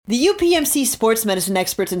The UPMC sports medicine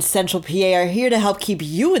experts in Central PA are here to help keep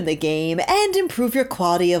you in the game and improve your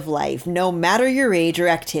quality of life, no matter your age or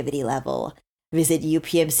activity level. Visit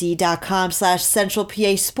upmc.com/Central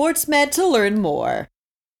PA SportsMed to learn more.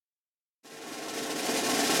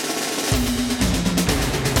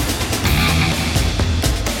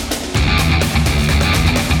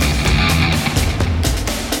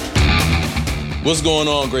 What's going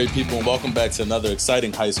on, great people, and welcome back to another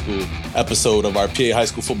exciting high school episode of our PA High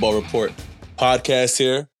School Football Report podcast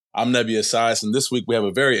here. I'm Nebi Asias, and this week we have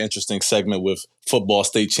a very interesting segment with football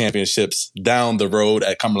state championships down the road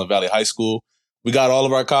at Cumberland Valley High School. We got all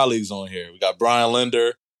of our colleagues on here. We got Brian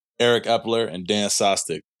Linder, Eric Epler, and Dan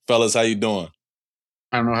Sostek. Fellas, how you doing?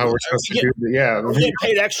 I don't know how we're supposed to do it. Yeah. We're getting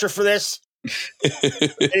paid extra for this?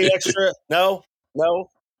 Paid extra? No?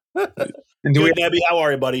 And do Good, Nebi, how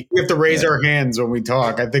are you, buddy? we have to raise our hands when we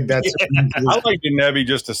talk? I think that's I like that Nebi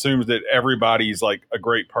just assumes that everybody's like a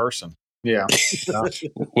great person. yeah.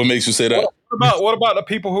 What makes you say that? What about the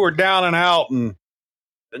people who are down and out and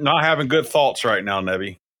not having good thoughts right now,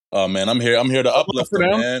 Nebi? Oh, man, I'm here to uplift them,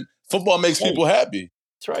 man. Football makes people happy.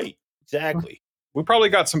 That's right. Exactly. We probably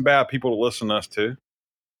got some bad people to listen to us too.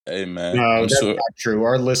 Hey, man. No, I'm that's sure. not true.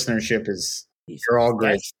 Our listenership is they're all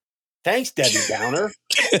great. Thanks, Debbie Downer.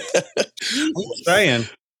 Saying.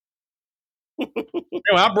 Anyway,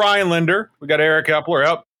 I'm Brian Linder. We got Eric Epler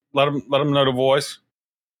up. Let him know the voice.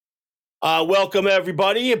 Welcome,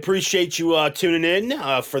 everybody. Appreciate you tuning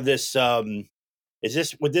in for this.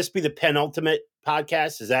 Would this be the penultimate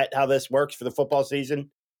podcast? Is that how this works for the football season?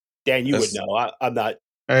 Dan, you would know. I'm not.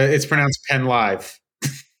 It's pronounced Penn Live.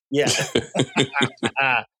 Yeah.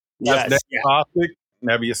 Yes,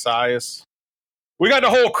 Nebi Asias. We got the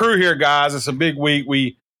whole crew here, guys. It's a big week.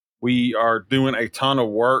 We are doing a ton of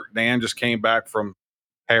work. Dan just came back from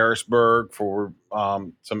Harrisburg for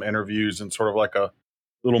some interviews and sort of like a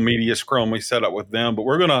little media scrum we set up with them. But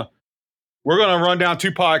we're gonna run down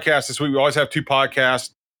two podcasts this week. We always have two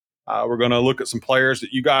podcasts. We're gonna look at some players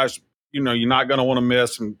that you guys, you're not gonna want to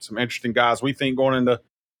miss. Some interesting guys we think going into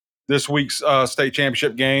this week's state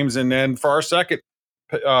championship games. And then for our second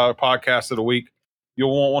podcast of the week, you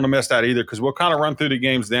won't want to miss that either, because we'll kind of run through the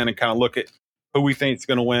games then and kind of look at who we think is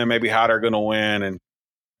going to win, maybe how they're going to win,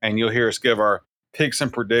 and you'll hear us give our picks and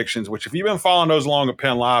predictions, which if you've been following those along at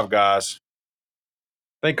Penn Live, guys,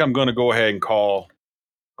 I think I'm going to go ahead and call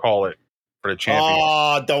it for the championship.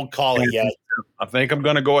 Oh, don't call it yet. I think I'm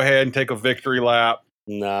going to go ahead and take a victory lap.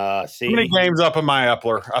 Nah, see. How many games up in my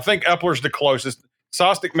Epler? I think Epler's the closest.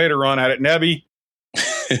 Sostek made a run at it. Nebi.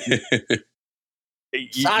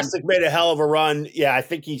 Sostek made a hell of a run. Yeah, I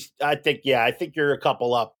think you're a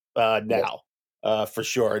couple up now, for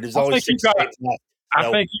sure. There's only 6 states left. I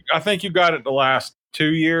think you got it the last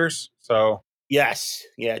 2 years. So yes,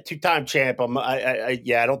 yeah, 2-time champ. I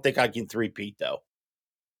don't think I can three-peat though.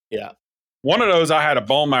 Yeah, one of those I had a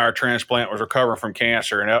bone marrow transplant, was recovering from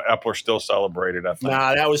cancer, and Epler still celebrated. I think.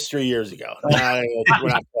 Nah, that was 3 years ago. Nah, we're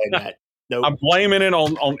not playing that. Nope. I'm blaming it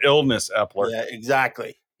on illness, Epler. Yeah,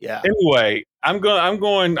 exactly. Yeah. Anyway, I'm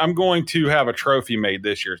going to have a trophy made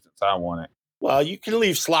this year since I won it. Well, you can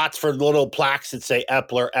leave slots for little plaques that say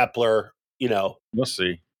Epler. We'll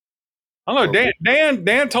see. I don't know.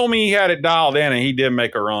 Dan told me he had it dialed in, and he did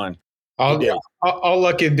make a run. I'll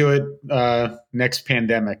look into it next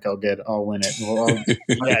pandemic. I'll win it.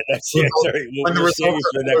 That's right. When the results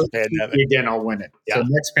for the next pandemic again, I'll win it. Yeah. So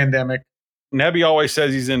next pandemic. Nebi always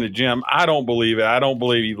says he's in the gym. I don't believe it. I don't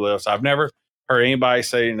believe he lifts. I've never heard anybody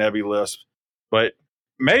say Nebi lifts, but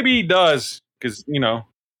maybe he does, because you got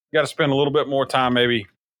to spend a little bit more time maybe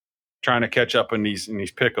trying to catch up in these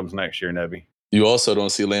pick'ems next year, Nebi. You also don't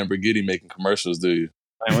see Lamborghini making commercials, do you?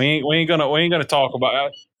 And we ain't gonna talk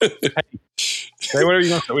about it. Say whatever you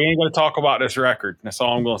gonna say. We ain't gonna talk about this record. That's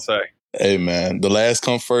all I'm gonna say. Hey, man, the last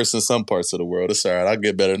come first in some parts of the world. It's all right. I'll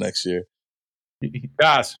get better next year.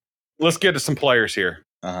 Guys, let's get to some players here.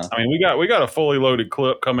 Uh-huh. I mean, we got a fully loaded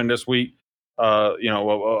clip coming this week.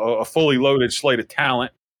 A fully loaded slate of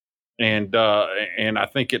talent, and I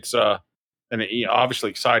think it's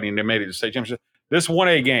obviously exciting. They made it to state championship. This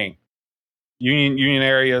 1A game, Union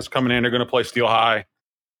area is coming in. They're going to play Steel High.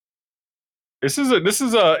 This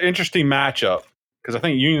is a interesting matchup, because I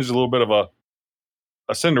think Union's a little bit of a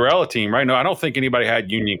Cinderella team right now. I don't think anybody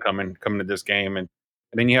had Union coming to this game, and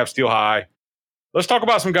then you have Steel High. Let's talk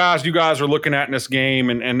about some guys you guys are looking at in this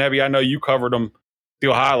game, and Nebi, I know you covered them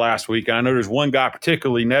Steel High last week, and I know there's one guy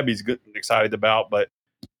particularly Nebi's excited about, but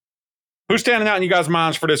who's standing out in you guys'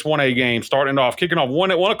 minds for this 1A game? Kicking off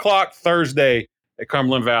 1 o'clock Thursday at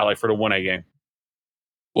Cumberland Valley for the 1A game.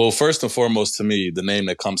 Well, first and foremost, to me, the name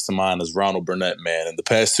that comes to mind is Ronald Burnett, man. In the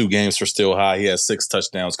past 2 games for Steel High, he has 6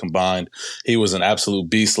 touchdowns combined. He was an absolute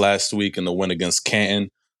beast last week in the win against Canton.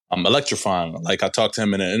 Electrifying. Like, I talked to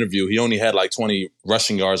him in an interview. He only had like 20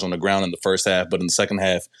 rushing yards on the ground in the first half, but in the second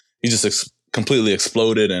half, he just completely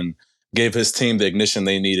exploded and gave his team the ignition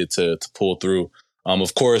they needed to pull through.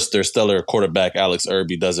 Of course, their stellar quarterback, Alex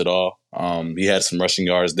Irby, does it all. He had some rushing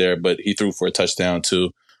yards there, but he threw for a touchdown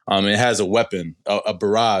too. It has a weapon, a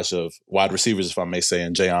barrage of wide receivers, if I may say,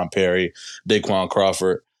 in Jayon Perry, Daquan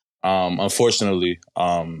Crawford. Unfortunately,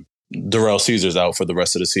 Darrell Caesar's out for the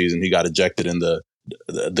rest of the season. He got ejected in the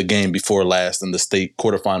game before last in the state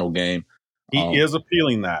quarterfinal game. He is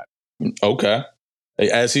appealing that. Okay.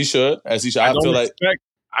 As he should.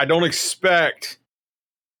 I don't expect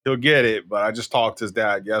he'll get it, but I just talked to his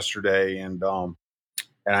dad yesterday, and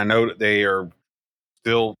I know that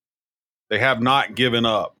they have not given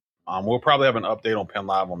up. We'll probably have an update on Penn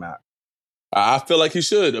Live on that. I feel like he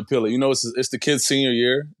should appeal it. You know, it's the kid's senior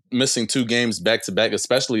year. Missing 2 games back to back,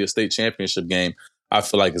 especially a state championship game, I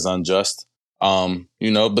feel like is unjust.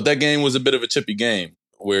 But that game was a bit of a chippy game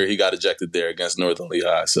where he got ejected there against Northern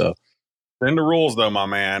Lehigh. So, in the rules, though, my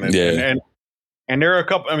man, and there are a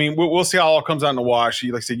couple. I mean, we'll see how it all comes out in the wash.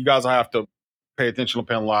 Like I said, you guys will have to pay attention to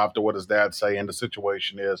Penn Live to what his dad's saying the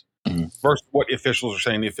situation is versus what the officials are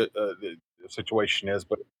saying the situation is.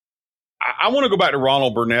 But I want to go back to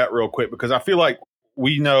Ronald Burnett real quick because I feel like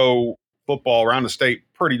we know football around the state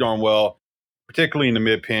pretty darn well, particularly in the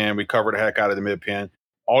Mid-Penn. We covered the heck out of the Mid-Penn.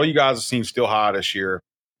 All you guys have seen Steel High this year.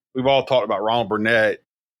 We've all talked about Ronald Burnett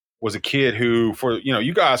was a kid who,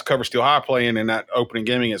 you guys cover Steel High playing in that opening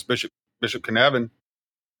game against Bishop Canevin,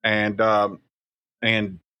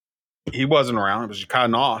 and he wasn't around. It was Ja'Kai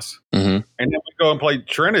Noss. Mm-hmm. And then we go and play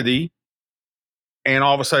Trinity, and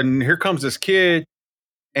all of a sudden, here comes this kid.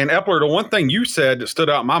 And Epler, the one thing you said that stood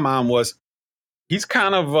out in my mind was he's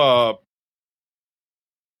kind of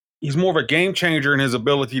he's more of a game changer in his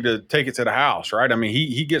ability to take it to the house, right? I mean,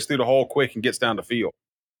 he gets through the hole quick and gets down the field.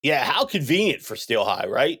 Yeah, how convenient for Steel High,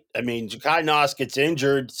 right? I mean, Ja'Kai Noss gets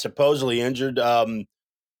supposedly injured, in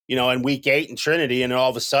week 8 in Trinity, and then all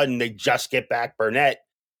of a sudden they just get back Burnett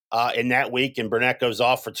in that week, and Burnett goes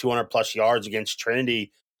off for 200-plus yards against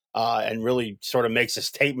Trinity and really sort of makes a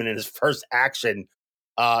statement in his first action.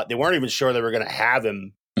 They weren't even sure they were going to have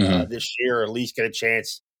him this year, or at least get a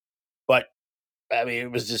chance. But, I mean,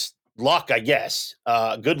 it was just luck, I guess.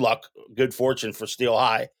 Good luck, good fortune for Steel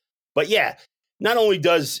High. But, yeah, not only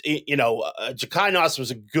does, Ja'Kai Noss was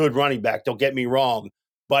a good running back, don't get me wrong,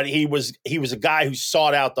 but he was a guy who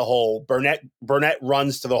sought out the hole. Burnett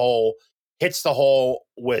runs to the hole, hits the hole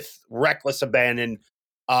with reckless abandon,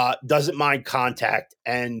 doesn't mind contact,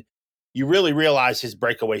 and you really realize his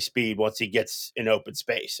breakaway speed once he gets in open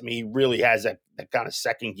space. I mean, he really has that kind of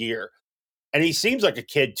second gear. And he seems like a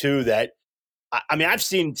kid, too, that, I mean, I've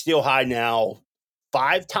seen Steel High now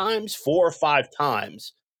 4 or 5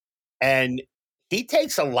 times, and he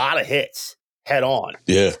takes a lot of hits head on.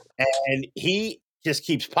 Yeah. And he just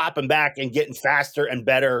keeps popping back and getting faster and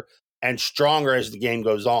better and stronger as the game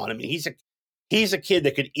goes on. I mean, he's a kid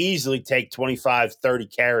that could easily take 25, 30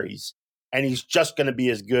 carries, and he's just going to be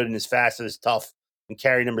as good and as fast and as tough in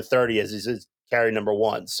carry number 30 as he is carry number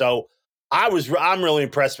 1. So I'm really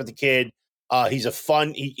impressed with the kid. He's a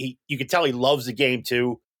fun. You can tell he loves the game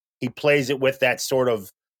too. He plays it with that sort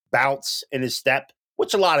of bounce in his step,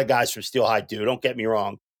 which a lot of guys from Steel High do. Don't get me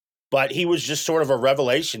wrong, but he was just sort of a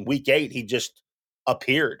revelation. Week 8, he just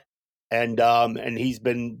appeared, and he's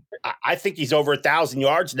been. I think he's over 1,000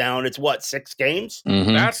 yards now, and it's 6 games.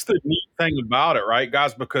 Mm-hmm. That's the neat thing about it, right,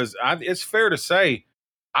 guys? Because it's fair to say,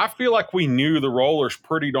 I feel like we knew the Rollers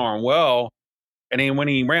pretty darn well, and then when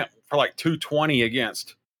he ran for like 220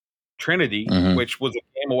 against Trinity, which was a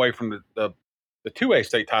game away from the 2A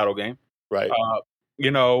state title game, right?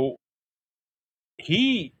 We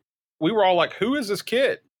were all like, "Who is this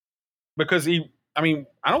kid?" Because I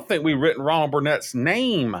don't think we've written Ronald Burnett's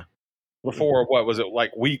name before. What was it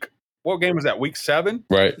like what game was that? Week 7?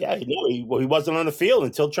 Right. Yeah, he wasn't on the field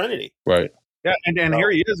until Trinity. Right. Yeah, and here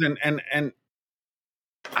he is, and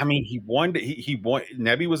I mean, he won. He won.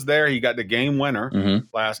 Nebby was there. He got the game winner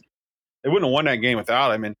last. They wouldn't have won that game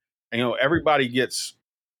without him. And everybody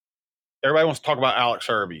wants to talk about Alex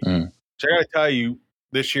Irby. So I got to tell you,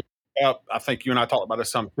 this year, I think you and I talked about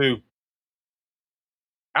this some too.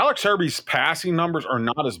 Alex Irby's passing numbers are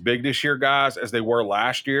not as big this year, guys, as they were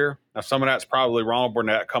last year. Now, some of that's probably Ronald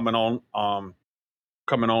Burnett coming on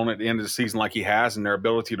at the end of the season like he has, and their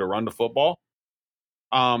ability to run the football.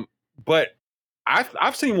 But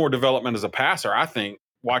I've seen more development as a passer. I think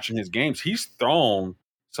watching his games, he's thrown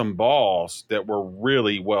some balls that were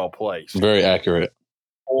really well placed. Very accurate.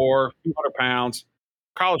 Or 200 pounds,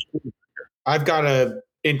 college. I've got a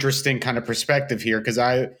interesting kind of perspective here because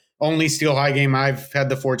only Steel High game I've had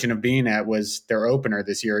the fortune of being at was their opener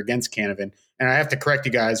this year against Canevin. And I have to correct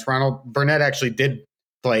you guys. Ronald Burnett actually did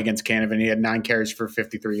play against Canevin. He had 9 carries for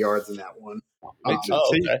 53 yards in that one.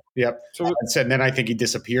 Okay. Yep. And then I think he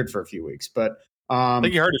disappeared for a few weeks. But I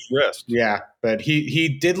think he hurt his wrist. Yeah, but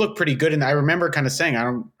he did look pretty good. And I remember kind of saying,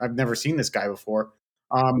 I've never seen this guy before.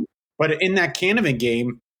 But in that Canevin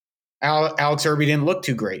game, Alex Irby didn't look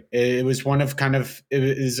too great. It was it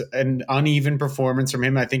was an uneven performance from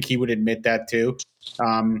him. I think he would admit that too.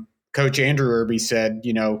 Coach Andrew Irby said,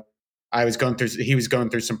 he was going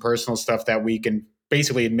through some personal stuff that week and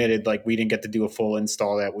basically admitted like we didn't get to do a full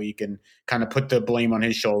install that week and kind of put the blame on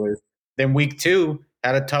his shoulders. Then week 2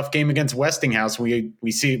 had a tough game against Westinghouse.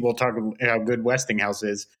 We'll talk about how good Westinghouse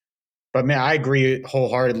is. But man, I agree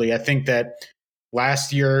wholeheartedly. I think that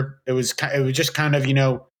last year it was just kind of,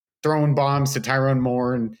 throwing bombs to Tyrone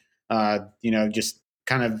Moore and, just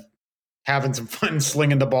kind of having some fun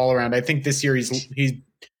slinging the ball around. I think this year he's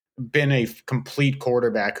been a complete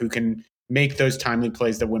quarterback who can make those timely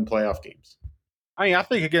plays that win playoff games. I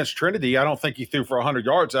think against Trinity, I don't think he threw for 100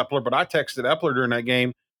 yards, Epler, but I texted Epler during that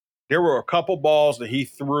game. There were a couple balls that he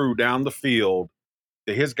threw down the field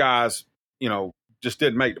that his guys, just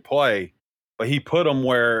didn't make the play, but he put them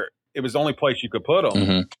where it was the only place you could put them.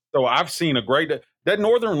 Mm-hmm. So I've seen that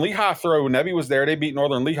Northern Lehigh throw. Nebby was there. They beat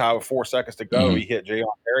Northern Lehigh with 4 seconds to go. Mm-hmm. He hit Jayon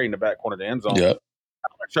Perry in the back corner of the end zone. Yep.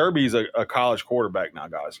 Alex Irby's a college quarterback now,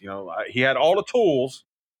 guys. He had all the tools.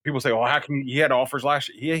 People say, "Well, how can he had offers last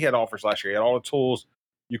year?" He had offers last year. He had all the tools.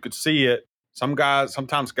 You could see it.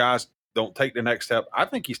 Sometimes guys don't take the next step. I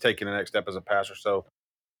think he's taking the next step as a passer. So,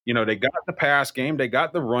 they got the pass game. They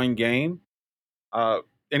got the run game.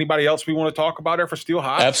 Anybody else we want to talk about there for Steel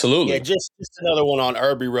High? Absolutely. Yeah, just another one on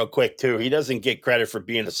Irby real quick, too. He doesn't get credit for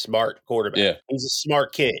being a smart quarterback. Yeah. He's a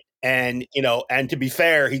smart kid. And, and to be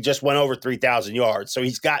fair, he just went over 3,000 yards. So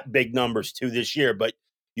he's got big numbers, too, this year. But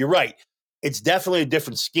you're right. It's definitely a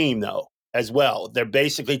different scheme, though, as well. They're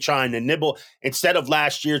basically trying to nibble. Instead of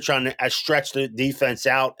last year trying to stretch the defense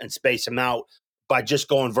out and space them out by just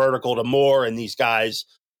going vertical to Moore and these guys,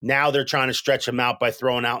 now they're trying to stretch them out by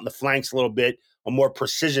throwing out in the flanks a little bit, a more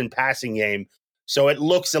precision passing game. So it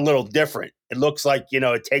looks a little different. It looks like,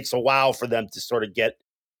 it takes a while for them to sort of get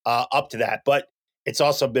up to that. But it's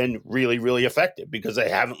also been really, really effective because they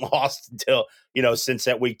haven't lost until, since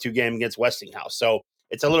that week 2 game against Westinghouse. So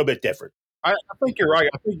it's a little bit different. I think you're right.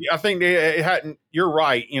 I think it hadn't. You're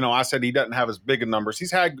right. I said he doesn't have as big of numbers.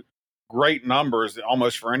 He's had great numbers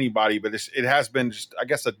almost for anybody, but it has been just, I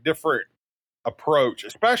guess, a different approach,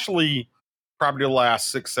 especially probably the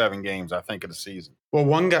last 6-7 games, I think, of the season. Well,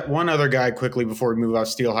 one other guy quickly before we move off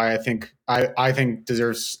Steel High, I think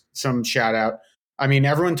deserves some shout out. I mean,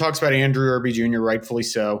 everyone talks about Andrew Irby Jr., rightfully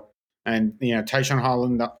so, and Tyshawn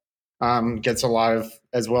Holland gets a lot of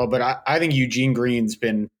as well. But I think Eugene Green's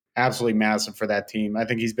been absolutely massive for that team. I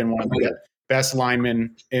think he's been one of the best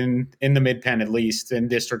linemen in the Mid-Penn, at least in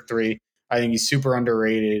District 3. I think he's super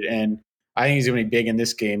underrated, and I think he's going to be big in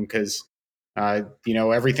this game because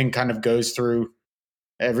everything kind of goes through.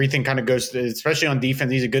 Everything kind of goes, especially on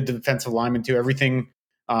defense. He's a good defensive lineman too. Everything,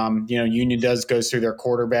 Union does goes through their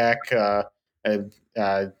quarterback,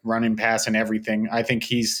 running, pass, and everything. I think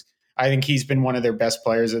he's been one of their best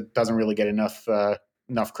players that doesn't really get enough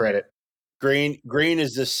credit. Green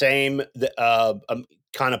is the same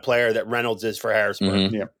kind of player that Reynolds is for Harrisburg.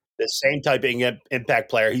 Mm-hmm. Yeah. The same type of impact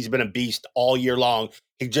player. He's been a beast all year long.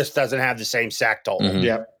 He just doesn't have the same sack total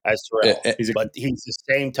Mm-hmm. as Terrell. Yeah, but he's the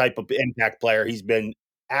same type of impact player. He's been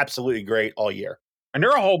absolutely great all year. And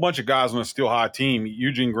there are a whole bunch of guys on the Steel High team.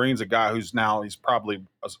 Eugene Green's a guy he's probably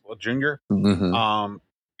a junior. Mm-hmm.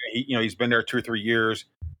 He's been there 2 or 3 years.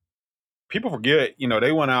 People forget,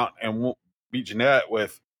 they went out and beat Jeanette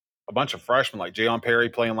with a bunch of freshmen like Jayon Perry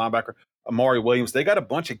playing linebacker, Amari Williams. They got a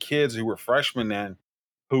bunch of kids who were freshmen then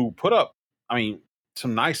who put up,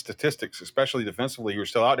 some nice statistics, especially defensively, who are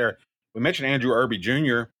still out there. We mentioned Andrew Irby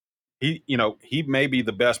Jr. He may be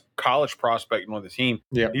the best college prospect on the team.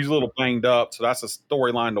 Yeah. He's a little banged up, so that's a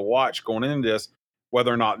storyline to watch going into this,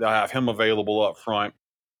 whether or not they'll have him available up front.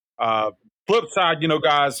 Flip side,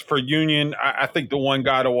 guys, for Union, I think the one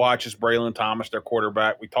guy to watch is Braylon Thomas, their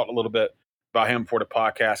quarterback. We talked a little bit about him before the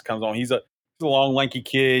podcast comes on. He's a long, lanky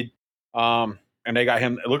kid, and they got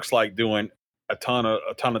him, it looks like, doing a ton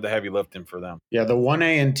of the heavy lifting for them. Yeah, the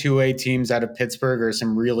 1A and 2A teams out of Pittsburgh are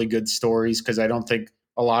some really good stories because I don't think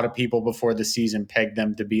a lot of people before the season pegged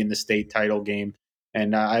them to be in the state title game.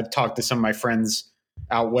 And I've talked to some of my friends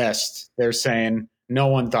out west. They're saying no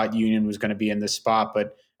one thought Union was going to be in this spot.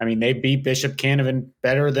 But I mean, they beat Bishop Canevin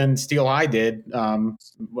better than Steel High did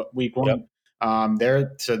week one.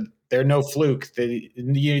 Yep. They're no fluke.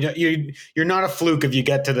 You're not a fluke if you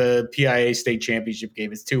get to the PIA state championship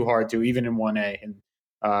game. It's too hard to, even in 1A. And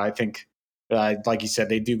I think, like you said,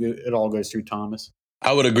 it all goes through Thomas.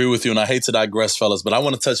 I would agree with you, and I hate to digress, fellas, but I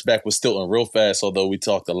want to touch back with Stilton real fast, although we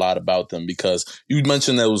talked a lot about them, because you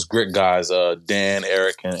mentioned those grit guys, Dan,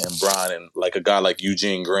 Eric, and Brian, and like a guy like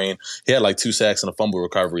Eugene Green. He had like 2 sacks and a fumble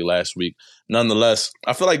recovery last week. Nonetheless,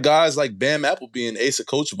 I feel like guys like Bam Appleby and Asa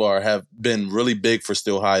Kochevar have been really big for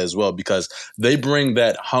Steel High as well, because they bring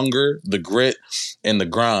that hunger, the grit, and the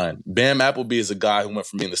grind. Bam Appleby is a guy who went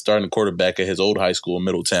from being the starting quarterback at his old high school in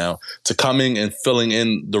Middletown to coming and filling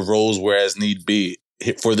in the roles where as need be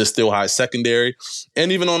for the Steel High secondary,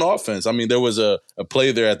 and even on offense. I mean, there was a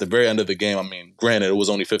play there at the very end of the game. I mean, granted, it was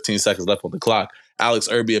only 15 seconds left on the clock. Alex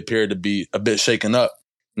Irby appeared to be a bit shaken up.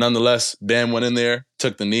 Nonetheless, Bam went in there,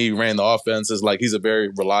 took the knee, ran the offense. It's like he's a very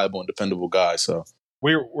reliable and dependable guy. So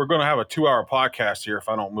we're going to have a 2-hour podcast here if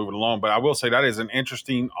I don't move it along. But I will say that is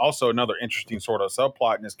another interesting sort of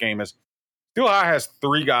subplot in this game is Steel High has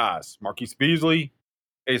 3 guys: Marquise Beasley,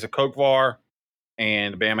 Asa Kochevar,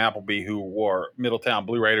 and Bam Appleby, who wore Middletown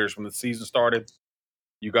Blue Raiders when the season started.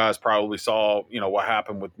 You guys probably saw, what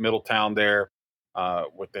happened with Middletown there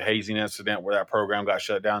with the hazing incident where that program got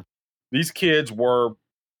shut down. These kids were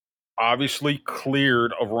obviously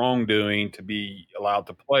cleared of wrongdoing to be allowed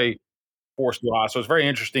to play for Steel High. So it's very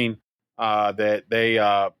interesting that they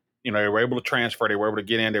were able to transfer. They were able to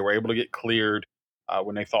get in. They were able to get cleared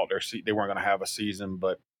when they thought they weren't going to have a season.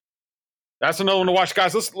 But that's another one to watch,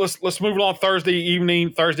 guys. Let's move on.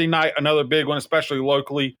 Thursday night, another big one, especially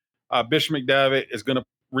locally. Bishop McDevitt is going to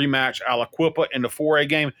rematch Aliquippa in the 4A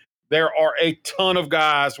game. There are a ton of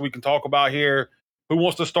guys we can talk about here. Who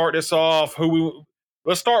wants to start this off?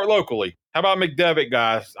 Let's start locally. How about McDevitt,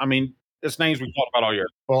 guys? I mean, it's names we've talked about all year.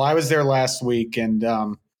 Well, I was there last week, and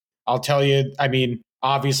I'll tell you, I mean,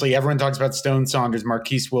 obviously everyone talks about Stone Saunders,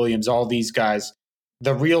 Marquise Williams, all these guys.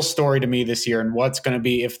 The real story to me this year and what's going to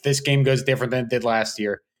be, if this game goes different than it did last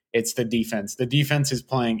year, it's the defense. The defense is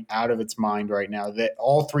playing out of its mind right now. That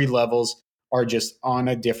all 3 levels are just on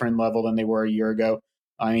a different level than they were a year ago.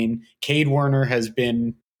 I mean, Cade Werner has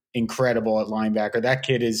been incredible at linebacker. That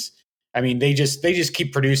kid is, I mean, they just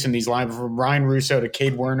keep producing these linebackers from Ryan Russo to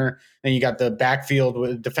Cade Werner. Then you got the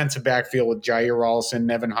defensive backfield with Jair Rawlson,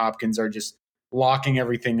 Nevin Hopkins are just locking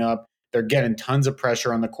everything up. They're getting tons of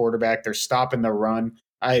pressure on the quarterback. They're stopping the run.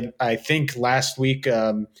 I think last week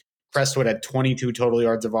Crestwood had 22 total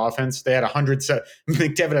yards of offense. They had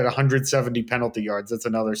McDevitt had 170 penalty yards. That's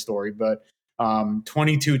another story. But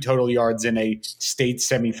 22 total yards in a state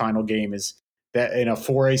semifinal game is that in a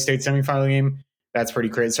 4A state semifinal game. That's pretty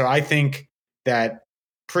crazy. So I think that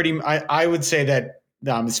I would say that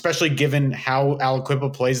especially given how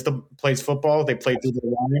Aliquippa plays football, they play through the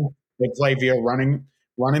running. They play via running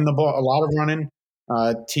the ball, a lot of running.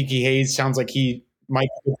 Tiki Hayes sounds like he might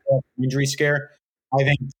be an injury scare. I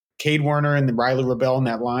think Cade Werner and Riley Rebel in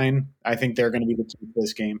that line, I think they're going to be the key for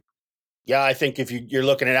this game. Yeah, I think if you're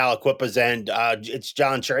looking at Aliquippa's end, it's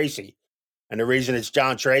John Tracy. And the reason it's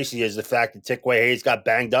John Tracy is the fact that Tikwe Hayes got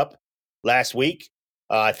banged up last week.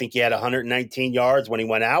 I think he had 119 yards when he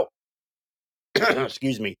went out.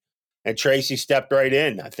 Excuse me. And Tracy stepped right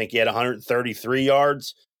in. I think he had 133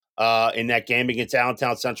 yards in that game against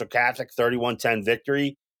Allentown Central Catholic, 31-10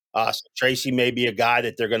 victory. So Tracy may be a guy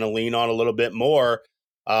that they're going to lean on a little bit more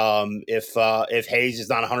if Hayes is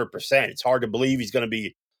not 100%. It's hard to believe he's going to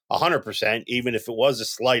be 100%, even if it was a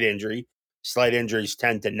slight injury. Slight injuries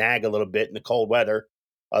tend to nag a little bit in the cold weather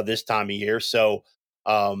this time of year. So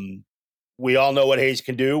we all know what Hayes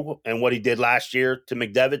can do and what he did last year to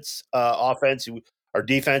McDevitt's offense, or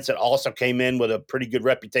defense that also came in with a pretty good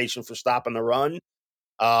reputation for stopping the run.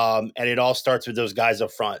 And it all starts with those guys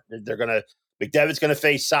up front. McDevitt's going to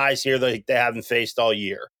face size here that they haven't faced all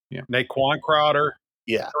year. Yeah. Naquan Crowder,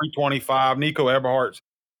 325. Nico Eberhardt's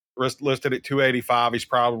listed at 285. He's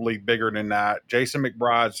probably bigger than that. Jason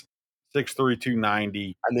McBride's 6'3",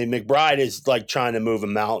 290. I mean, McBride is like trying to move a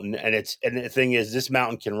mountain, and the thing is, this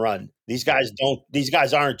mountain can run. These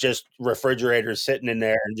guys aren't just refrigerators sitting in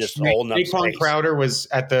there and just holding up space. Naquan Crowder was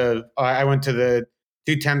at I went to the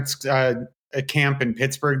 210th camp in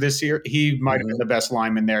Pittsburgh this year. He might have been the best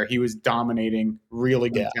lineman there. He was dominating really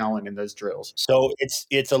good talent in those drills. So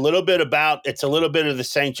it's a little bit of the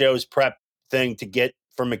St. Joe's prep thing to get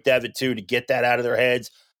for McDevitt too, to get that out of their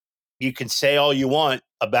heads. You can say all you want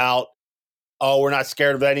about, we're not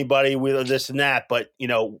scared of anybody, we this and that, but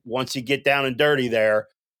once you get down and dirty there,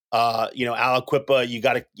 Aliquippa, you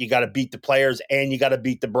got to beat the players and you got to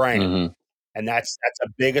beat the brand. Mm-hmm. And that's a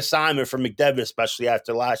big assignment for McDevitt, especially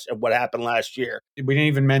after what happened last year. We didn't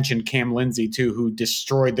even mention Cam Lindsey, too, who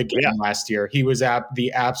destroyed the game last year. He was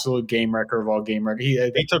the absolute game wrecker of all game wreckers.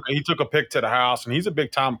 He took a pick to the house, and he's a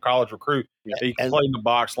big-time college recruit. Yeah. He can play in the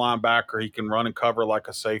box linebacker. He can run and cover like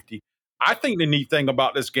a safety. I think the neat thing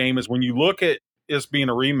about this game is when you look at this being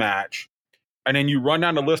a rematch, and then you run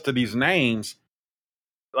down the list of these names,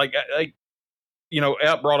 like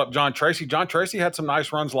Ep brought up John Tracy. John Tracy had some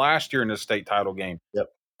nice runs last year in this state title game.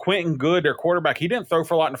 Yep. Quentin Good, their quarterback, he didn't throw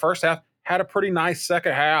for a lot in the first half, had a pretty nice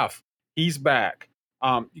second half. He's back.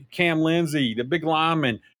 Cam Lindsey, the big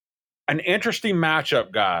lineman. An interesting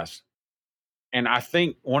matchup, guys. And I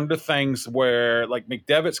think one of the things where, like,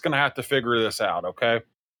 McDevitt's going to have to figure this out, okay?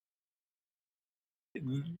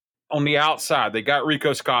 On the outside, they got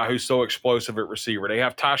Rico Scott, who's so explosive at receiver. They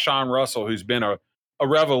have Tyshawn Russell, who's been a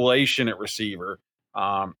revelation at receiver.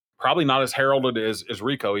 Probably not as heralded as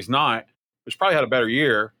Rico. He's not. He's probably had a better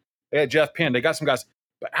year. They had Jeff Penn. They got some guys.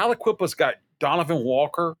 But Aliquippa's got Donovan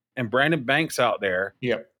Walker and Brandon Banks out there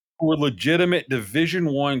who are legitimate Division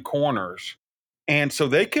I corners. And so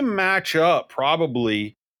they can match up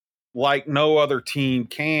probably like no other team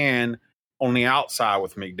can on the outside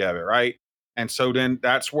with McDevitt, right? And so then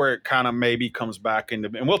that's where it kind of maybe comes back into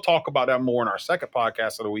 – and we'll talk about that more in our second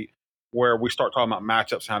podcast of the week where we start talking about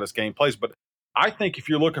matchups and how this game plays. But I think if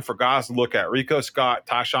you're looking for guys to look at, Rico Scott,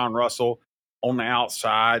 Tyshawn Russell on the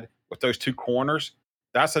outside with those two corners,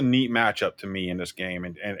 that's a neat matchup to me in this game.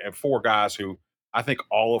 And four guys who I think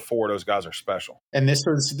all of four of those guys are special. And this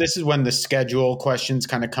is when the schedule questions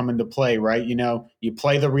kind of come into play, right? You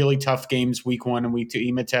play the really tough games week 1 and week 2,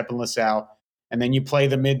 Ematep and LaSalle, and then you play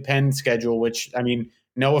the Mid-Penn schedule, which, I mean,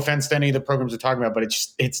 no offense to any of the programs we're talking about, but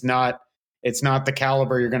it's not the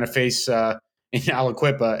caliber you're going to face in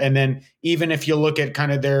Aliquippa. And then even if you look at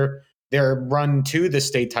kind of their run to the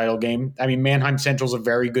state title game, I mean, Manheim Central's a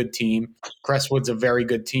very good team. Crestwood's a very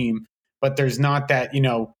good team, but there's not that,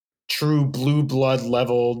 true blue blood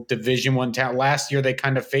level Division I talent. Last year, they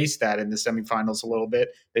kind of faced that in the semifinals a little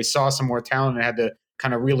bit. They saw some more talent and had to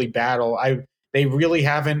kind of really battle. They really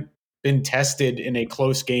haven't been tested in a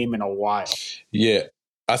close game in a while. Yeah.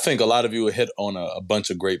 I think a lot of you hit on a bunch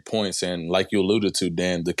of great points. And like you alluded to,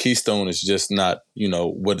 Dan, the keystone is just not,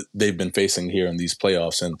 what they've been facing here in these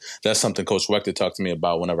playoffs. And that's something Coach Wechter talked to me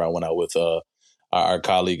about whenever I went out with our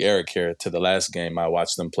colleague Eric here to the last game I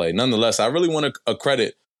watched them play. Nonetheless, I really want to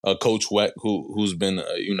credit Coach Weck, who's been,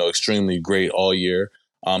 extremely great all year.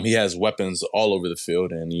 He has weapons all over the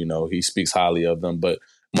field and, he speaks highly of them. But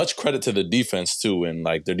much credit to the defense, too, and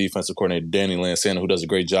like their defensive coordinator, Danny Lansana, who does a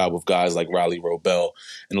great job with guys like Riley Robel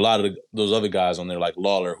and a lot of those other guys on there, like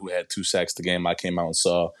Lawler, who had 2 sacks the game I came out and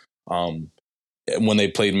saw when they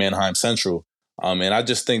played Manheim Central. And I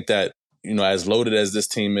just think that, as loaded as this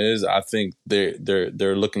team is, I think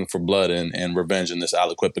they're looking for blood and revenge in this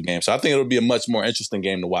Aliquippa game. So I think it'll be a much more interesting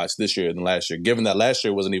game to watch this year than last year, given that last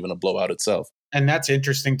year wasn't even a blowout itself. And that's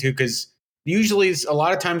interesting, too, because usually a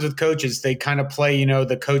lot of times with coaches, they kind of play,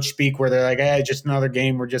 the coach speak where they're like, hey, just another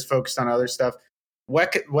game. We're just focused on other stuff.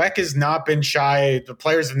 Weck has not been shy. The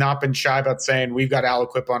players have not been shy about saying we've got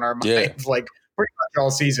Aliquippa on our minds, like pretty much all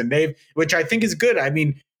season. Which I think is good. I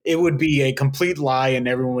mean, it would be a complete lie and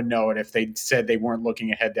everyone would know it if they said they weren't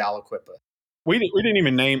looking ahead to Aliquippa. We didn't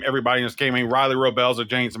even name everybody in this game. I mean, Riley Robel's a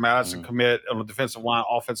James Madison commit on the defensive line,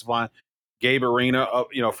 offensive line. Gabe Arena,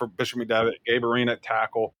 for Bishop McDevitt. Gabe Arena at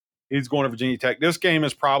tackle. He's going to Virginia Tech. This game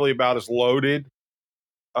is probably about as loaded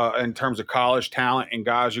in terms of college talent and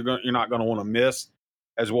guys you're not going to want to miss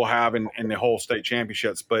as we'll have in the whole state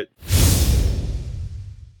championships. But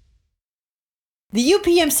the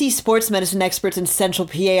UPMC sports medicine experts in Central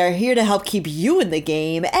PA are here to help keep you in the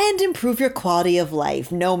game and improve your quality of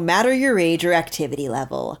life, no matter your age or activity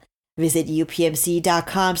level. Visit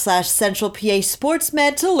upmc.com/Central PA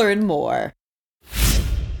SportsMed to learn more.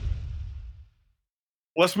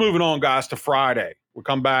 Let's move it on, guys, to Friday. We'll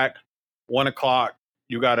come back, 1 o'clock.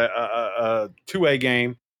 You got a 2A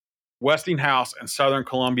game, Westinghouse and Southern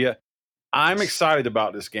Columbia. I'm excited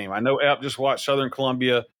about this game. I know Ep just watched Southern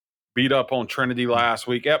Columbia beat up on Trinity last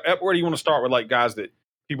week. Ep, where do you want to start with, guys that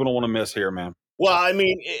people don't want to miss here, man? Well, I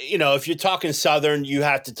mean, if you're talking Southern, you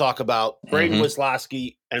have to talk about Braden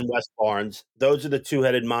Wisłowski and Wes Barnes. Those are the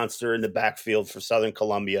two-headed monster in the backfield for Southern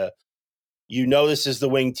Columbia. This is the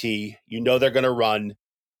wing tee. They're going to run.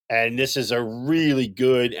 And this is a really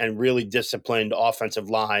good and really disciplined offensive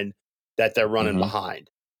line that they're running behind.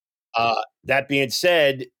 That being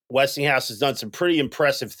said, Westinghouse has done some pretty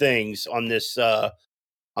impressive things on this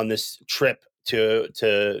trip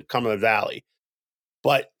to Cumberland Valley.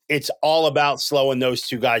 But it's all about slowing those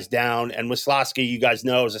two guys down. And Wisłowski, you guys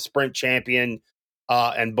know, is a sprint champion,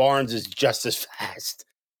 and Barnes is just as fast.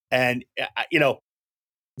 And,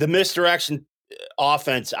 the misdirection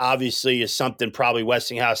offense obviously is something probably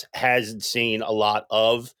Westinghouse hasn't seen a lot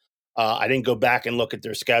of. I didn't go back and look at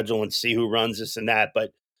their schedule and see who runs this and that,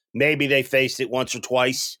 but maybe they faced it once or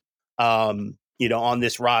twice, on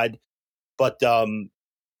this ride. But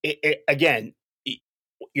again,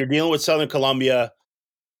 you're dealing with Southern Columbia.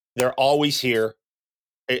 They're always here.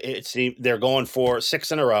 They're going for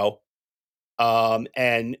 6 in a row.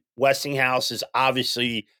 And Westinghouse is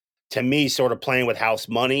obviously, to me, sort of playing with house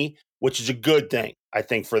money, which is a good thing, I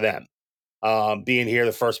think, for them. Being here,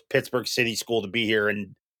 the first Pittsburgh City school to be here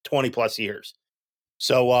in 20 plus years.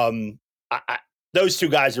 So those two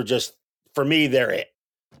guys are just, for me, they're it.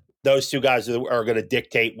 Those two guys are going to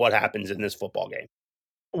dictate what happens in this football game.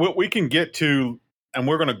 We can get to, and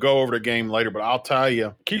we're going to go over the game later, but I'll tell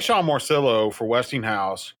you, Keyshawn Marcillo for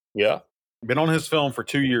Westinghouse. Yeah. Been on his film for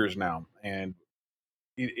 2 years now, and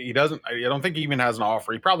he doesn't, I don't think he even has an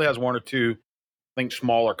offer. He probably has one or two, I think,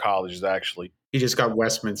 smaller colleges, actually. He just got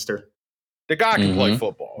Westminster. The guy can play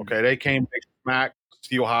football, okay? They came, they smacked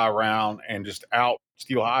Steel High around and just out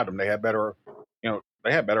Steel High them. They had better,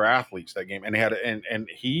 they had better athletes that game, and they had, and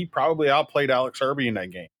he probably outplayed Alex Irby in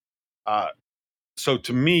that game. So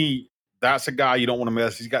to me, that's a guy you don't want to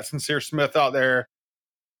miss. He's got Sincere Smith out there.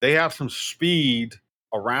 They have some speed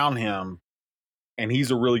around him, and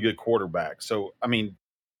he's a really good quarterback. So, I mean,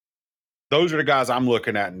 those are the guys I'm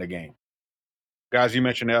looking at in the game. Guys you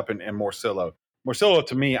mentioned Epp and Marcillo. Marcillo,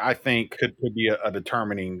 to me, I think could be a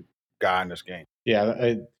determining guy in this game.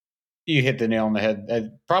 Yeah, you hit the nail on the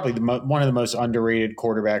head. Probably one of the most underrated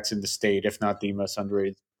quarterbacks in the state, if not the most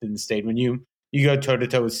underrated in the state. When you go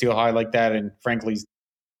toe-to-toe with Steel High like that and, frankly,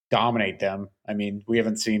 dominate them. I mean, we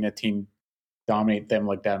haven't seen a team dominate them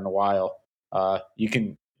like that in a while.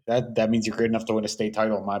 That means you're good enough to win a state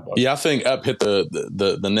title in my book. Yeah, I think Epp hit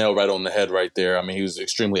the nail right on the head right there. I mean, he was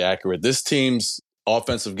extremely accurate. This team's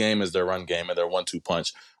offensive game is their run game and their 1-2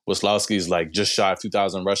 punch. Wisłowski's like just shy of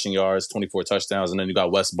 2,000 rushing yards, 24 touchdowns, and then you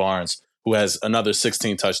got Wes Barnes, who has another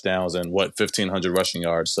 16 touchdowns and 1,500 rushing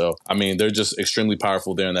yards. So, I mean, they're just extremely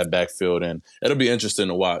powerful there in that backfield, and it'll be interesting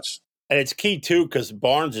to watch. And it's key too because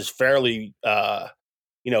Barnes is fairly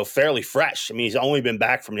fresh. I mean, he's only been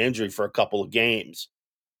back from an injury for a couple of games,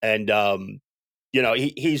 and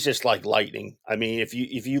he's just like lightning. I mean, if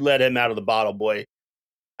you let him out of the bottle, boy,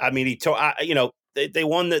 I mean, they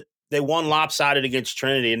won lopsided against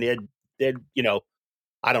Trinity, and they had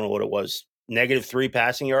I don't know what it was, -3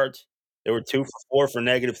 passing yards. They were 2 for 4 for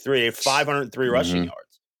 -3. They had 503 rushing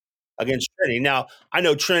yards against Trinity. Now, I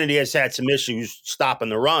know Trinity has had some issues stopping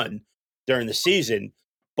the run during the season,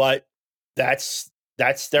 but that's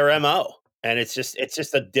their MO. And it's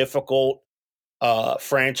just a difficult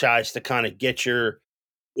franchise to kind of get your,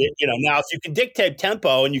 now if you can dictate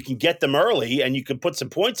tempo and you can get them early and you can put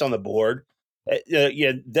some points on the board,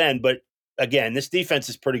 then, but again, this defense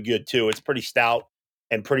is pretty good too. It's pretty stout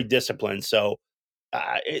and pretty disciplined. So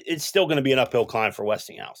it's still going to be an uphill climb for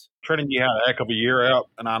Westinghouse. Trinity had a heck of a year out,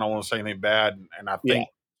 and I don't want to say anything bad. And I think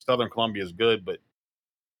Southern Columbia is good, but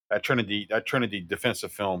that Trinity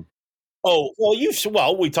defensive film. Oh,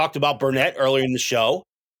 well, we talked about Burnett earlier in the show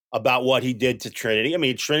about what he did to Trinity. I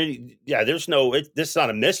mean, Trinity, this is not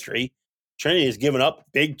a mystery. Trinity has given up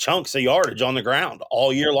big chunks of yardage on the ground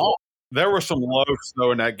all year long. There were some lows,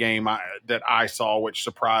 though, in that game that I saw, which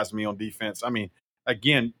surprised me on defense. I mean,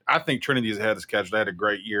 again, I think Trinity is ahead of schedule. They had a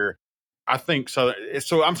great year. I think so.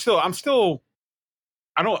 So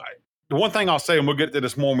the one thing I'll say, and we'll get to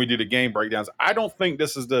this more when we do the game breakdowns, I don't think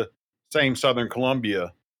this is the same Southern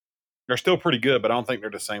Columbia. They're still pretty good, but I don't think they're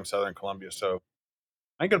the same Southern Columbia. So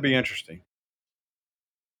I think it'll be interesting.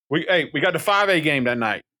 We got the 5A game that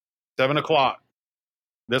night, 7:00.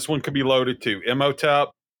 This one could be loaded too.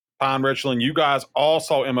 Imhotep, Pine Richland. You guys all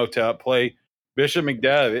saw Imhotep play Bishop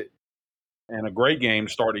McDevitt, and a great game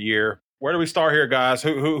to start the year. Where do we start here, guys?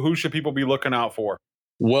 Who should people be looking out for?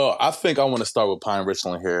 Well, I think I want to start with Pine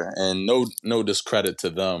Richland here, and no discredit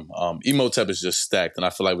to them. Imhotep is just stacked, and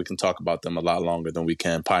I feel like we can talk about them a lot longer than we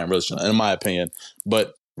can Pine Richland, in my opinion.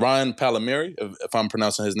 But Ryan Palmieri, if I'm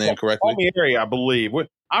pronouncing his name correctly. Palmieri, I believe.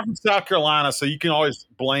 I'm from South Carolina, so you can always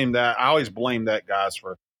blame that. I always blame that, guys,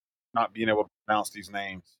 for not being able to pronounce these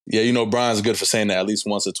names. Yeah, Brian's good for saying that at least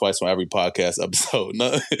once or twice on every podcast episode.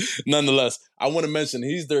 Nonetheless, I want to mention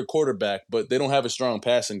he's their quarterback, but they don't have a strong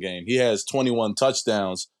passing game. He has 21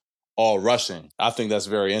 touchdowns, all rushing. I think that's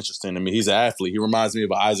very interesting. I mean, he's an athlete. He reminds me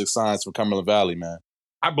of Isaac Science from Cumberland Valley, man.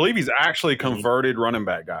 I believe he's actually converted running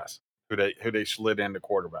back, guys, who they slid into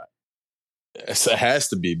quarterback. It has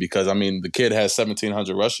to be because, I mean, the kid has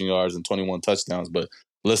 1,700 rushing yards and 21 touchdowns, but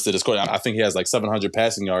listed as I think he has like 700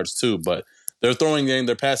 passing yards too, but their throwing game,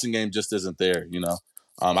 their passing game just isn't there, you know.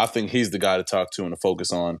 I think he's the guy to talk to and to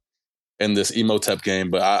focus on in this Emotep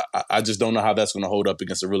game, but I just don't know how that's going to hold up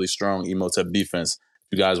against a really strong Emotep defense.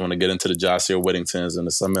 If you guys want to get into the Jahsir Whittingtons and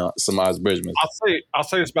the Samaj Bridgman. I'll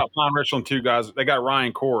say this about Pine Richland too, guys. They got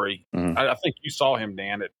Ryan Corey. Mhm. I think you saw him,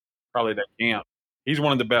 Dan, at probably that camp. He's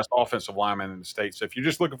one of the best offensive linemen in the state. So if you're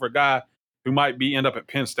just looking for a guy who might end up at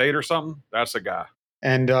Penn State or something, that's a guy.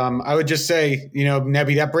 And I would just say,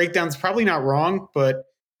 Nebby, that breakdown's probably not wrong, but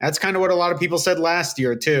that's kind of what a lot of people said last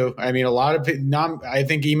year too. I mean, I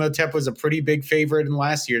think Emotep was a pretty big favorite in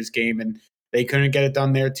last year's game, and they couldn't get it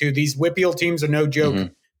done there too. These Whippeal teams are no joke.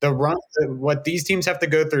 Mhm. The run, what these teams have to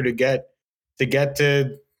go through to get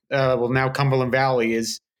to now Cumberland Valley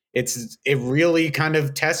it really kind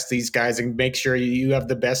of tests these guys and make sure you have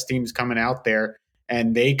the best teams coming out there,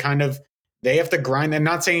 and they have to grind. I'm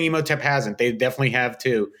not saying Emotep hasn't; they definitely have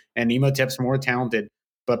too, and Emotep's more talented.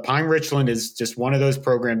 But Pine Richland is just one of those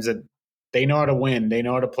programs that they know how to win. They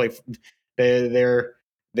know how to play.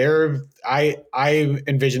 I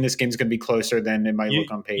envision this game's going to be closer than it might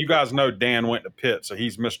look on paper. You guys know Dan went to Pitt, so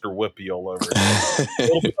he's Mr. Whippeal over there.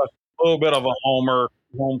 a little bit of a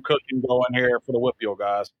home cooking going here for the Whippeal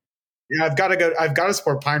guys. Yeah, I've got to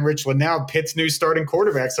support Pine Richland now. Pitt's new starting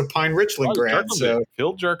quarterback's a Pine Richland grad. So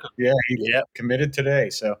Phil Jerkin. Yeah, he committed today.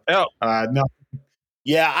 So no.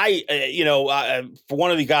 Yeah, for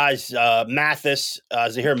one of the guys, Mathis,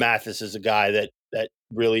 Zahir Mathis is a guy that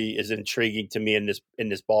really is intriguing to me in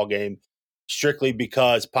this ball game, strictly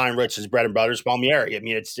because Pine Rich's bread and butter is Palmieri. I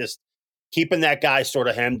mean, it's just keeping that guy sort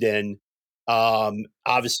of hemmed in,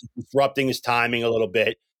 obviously disrupting his timing a little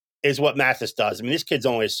bit is what Mathis does. I mean, this kid's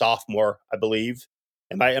only a sophomore, I believe.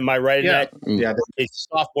 Am I right in that? Yeah, he's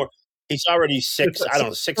a sophomore. He's already 6'5",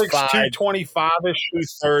 225-ish,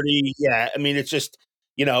 230. Yeah, I mean, it's just,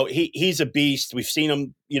 he's a beast. We've seen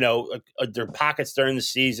him, their pockets during the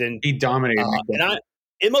season. He dominated. And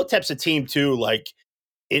Imhotep's a team too. Like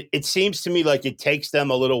it seems to me like it takes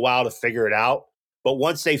them a little while to figure it out. But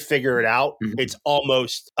once they figure it out, it's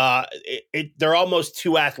almost they're almost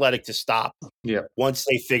too athletic to stop. Yeah. Once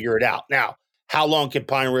they figure it out. Now, how long can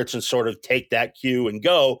Pine Richland sort of take that cue and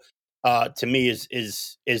go? To me is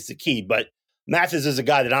the key. But Mathis is a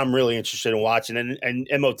guy that I'm really interested in watching. And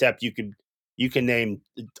Imhotep, you can name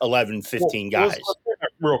 11, 15 guys.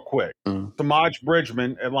 Let's real quick. Samaj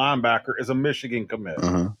Bridgman at linebacker is a Michigan commit.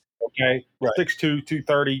 Okay, right. 6'2",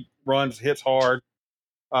 230, runs, hits hard.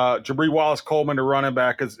 Jabri Wallace Coleman, the running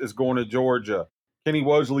back, is going to Georgia. Kenny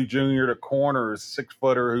Wosley Jr., the corner, is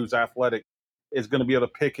 6-footer who's athletic, is going to be able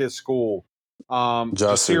to pick his school.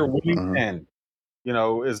 Jahsir Whittington,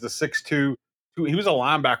 is the 6'2". He was a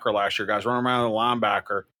linebacker last year, guys, running around as a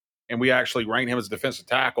linebacker, and we actually ranked him as a defensive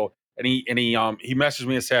tackle. And he messaged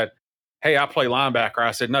me and said, "Hey, I play linebacker."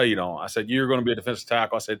 I said, "No, you don't." I said, "You're going to be a defensive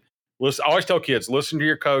tackle." I said, "Listen." I always tell kids, listen to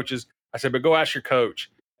your coaches. I said, "But go ask your coach."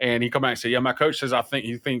 And he come back and said, "Yeah, my coach says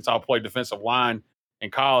he thinks I'll play defensive line in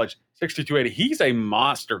college." 6'2", 280. He's a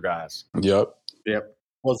monster, guys. Yep.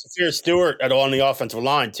 Well, Zafir Stewart on the offensive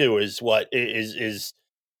line too is what is.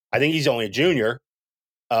 I think he's only a junior,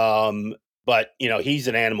 but he's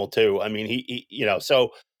an animal too. I mean, he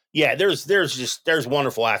so yeah. There's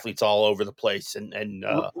wonderful athletes all over the place,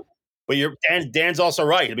 but Dan's also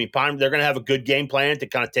right. I mean, they're going to have a good game plan to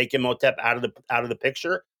kind of take Imhotep out of the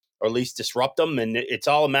picture, or at least disrupt them. And it's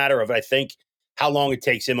all a matter of, I think, how long it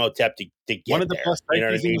takes Imhotep to get one of the best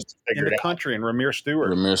safeties in the country, and Ramir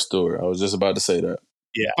Stewart. I was just about to say that.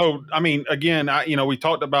 Yeah. Oh, I mean, again, we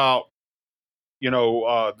talked about,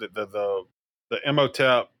 the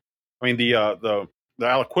Imhotep. I mean, the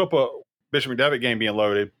Aliquippa Bishop McDevitt game being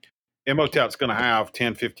loaded. Imhotep's going to have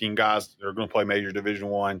 10, 15 guys that are going to play major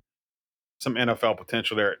Division I. Some NFL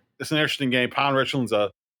potential there. It's an interesting game. Pine Richland's a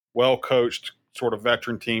well-coached sort of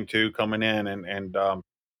veteran team too, coming in and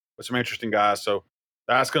with some interesting guys. So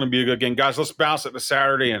that's going to be a good game. Guys, let's bounce it to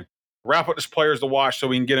Saturday and wrap up this players to watch so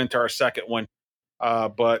we can get into our second one.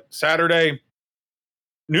 But Saturday,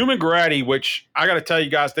 Newman Grady, which I got to tell you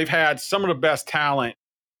guys, they've had some of the best talent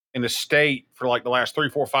in the state for like the last 3,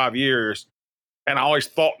 4, 5 years. And I always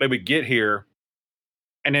thought they would get here,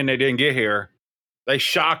 and then they didn't get here. They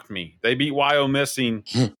shocked me. They beat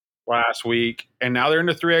Wyomissing last week, and now they're in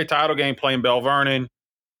the 3A title game playing Bell Vernon.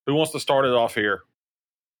 Who wants to start it off here?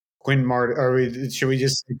 Quinn Martin. Should we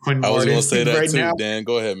just Quinn Martin? I was going to say that right too, now? Dan.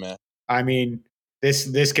 Go ahead, man. I mean,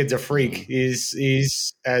 this kid's a freak.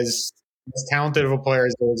 He's as talented of a player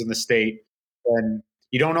as there is in the state, and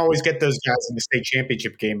you don't always get those guys in the state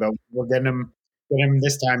championship game, but we're getting him get him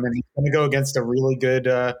this time, and he's going to go against a really good,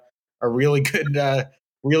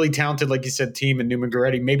 really talented, like you said, team in Neumann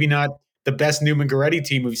Goretti. Maybe not the best Neumann Goretti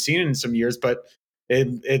team we've seen in some years, but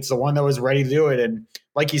it's the one that was ready to do it. And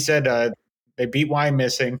like you said, they beat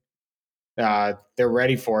Wyomissing. They're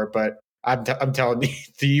ready for it, but I'm telling you,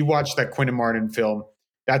 do you watch that Quinton Martin film?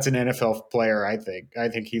 That's an NFL player, I think. I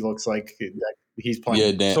think he looks like he's playing.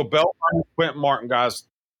 Yeah, Dan. So Bell Quinton Martin, guys,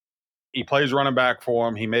 he plays running back for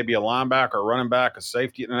him. He may be a linebacker, a running back, a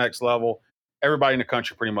safety at the next level. Everybody in the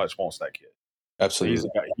country pretty much wants that kid. Absolutely.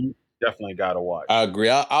 He's definitely got to watch. I agree.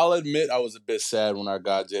 I'll admit I was a bit sad when our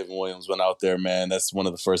guy Javen Williams went out there, man. That's one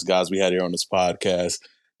of the first guys we had here on this podcast.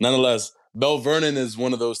 Nonetheless, Bell Vernon is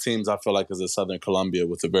one of those teams I feel like is a Southern Columbia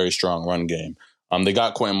with a very strong run game. They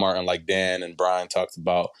got Quinton Martin, like Dan and Brian talked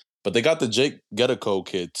about, but they got the Jake Gettico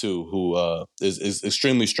kid too, who is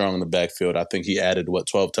extremely strong in the backfield. I think he added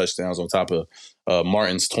 12 touchdowns on top of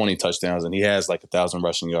Martin's 20 touchdowns, and he has like 1,000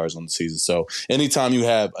 rushing yards on the season. So anytime you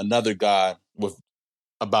have another guy with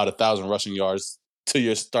about 1,000 rushing yards to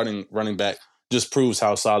your starting running back, just proves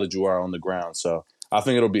how solid you are on the ground. So I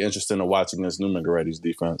think it'll be interesting to watch against Neumann Goretti's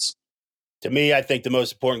defense. To me, I think the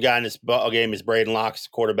most important guy in this game is Braden Locks,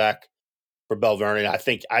 quarterback for Bell Vernon. I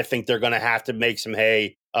think they're going to have to make some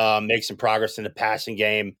hay, make some progress in the passing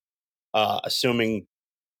game, assuming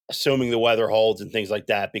the weather holds and things like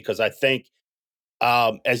that. Because I think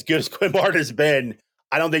as good as Quinn Martin has been,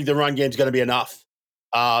 I don't think the run game is going to be enough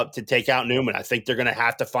to take out Neumann. I think they're going to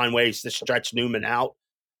have to find ways to stretch Neumann out,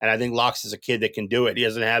 and I think Locks is a kid that can do it. He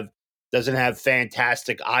doesn't have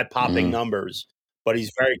fantastic eye-popping numbers, but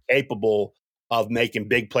he's very capable of making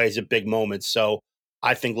big plays at big moments. So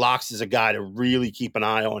I think Locks is a guy to really keep an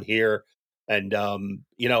eye on here. And,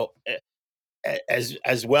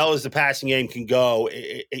 as well as the passing game can go,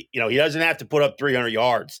 he doesn't have to put up 300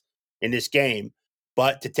 yards in this game,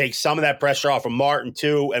 but to take some of that pressure off of Martin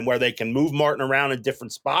too, and where they can move Martin around in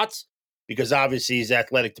different spots, because obviously he's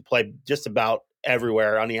athletic to play just about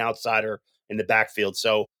everywhere on the outside or in the backfield.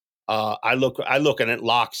 So I look at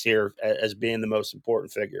Locks here as being the most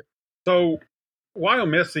important figure. So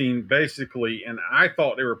Wyomissing basically, and I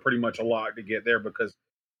thought they were pretty much a lock to get there because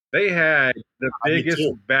they had the biggest,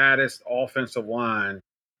 baddest offensive line.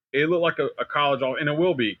 It looked like a college, and it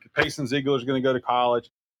will be. Payson Ziegler is going to go to college.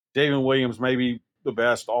 Javen Williams may be the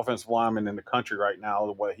best offensive lineman in the country right now,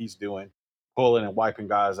 the way he's doing, pulling and wiping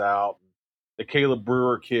guys out. The Caleb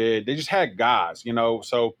Brewer kid, they just had guys,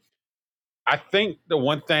 So I think the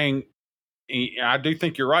one thing, I do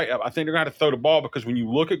think you're right. I think they're going to have to throw the ball because when you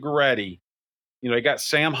look at Goretti, they got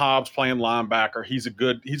Sam Hobbs playing linebacker. He's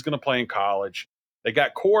going to play in college. They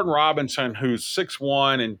got Corden Robinson, who's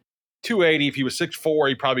 6'1" and 280. If he was 6'4",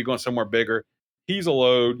 he'd probably be going somewhere bigger. He's a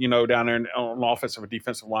load, down there on offensive and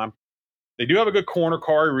defensive line. They do have a good corner,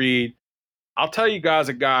 Corey Reed. I'll tell you guys,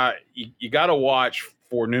 a guy you got to watch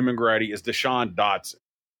for Neumann Goretti is Deshaun Dotson.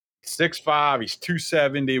 6'5", he's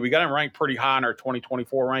 270. We got him ranked pretty high in our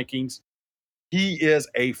 2024 rankings. He is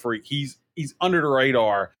a freak. He's under the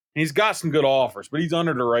radar. And he's got some good offers, but he's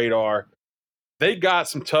under the radar. They got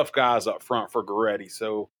some tough guys up front for Goretti.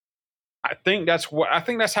 So I think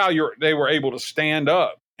that's how they were able to stand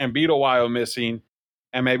up and beat a Wyomissing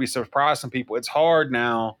and maybe surprise some people. It's hard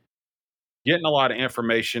now getting a lot of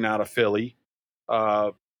information out of Philly.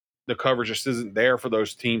 The coverage just isn't there for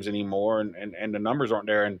those teams anymore, and the numbers aren't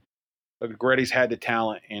there. And Goretti's had the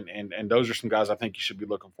talent, and those are some guys I think you should be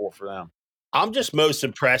looking for them. I'm just most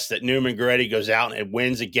impressed that Neumann Goretti goes out and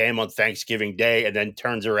wins a game on Thanksgiving Day and then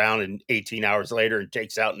turns around and 18 hours later and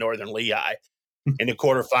takes out Northern Lehigh in the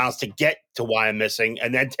quarterfinals to get to Wyomissing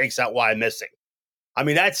and then takes out Wyomissing. I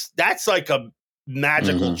mean, that's like a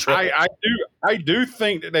magical trip. I do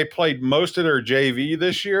think that they played most of their JV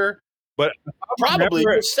this year, but probably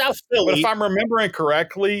South Philly. But if I'm remembering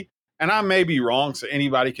correctly, and I may be wrong, so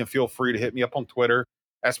anybody can feel free to hit me up on Twitter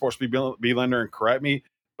at SportsBLender and correct me.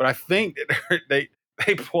 But I think that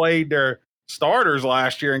they played their starters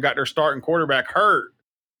last year and got their starting quarterback hurt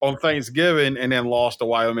on Thanksgiving and then lost to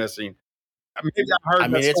Wyomissing. I mean, I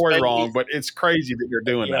heard that story wrong, but it's crazy that they're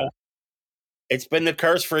doing that. It's been the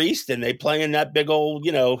curse for Easton. They play in that big old,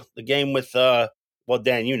 the game with, Dan,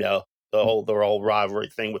 the whole rivalry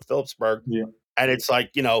thing with Phillipsburg. Yeah. And it's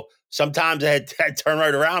like, sometimes they had turn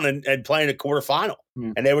right around and play in a quarterfinal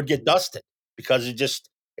and they would get dusted because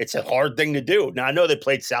it's a hard thing to do. Now, I know they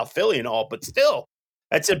played South Philly and all, but still,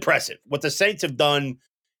 that's impressive. What the Saints have done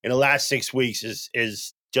in the last 6 weeks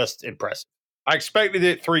is just impressive. I expected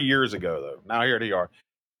it 3 years ago, though. Now here they are.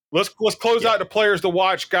 Let's close out the players to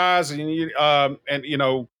watch, guys. And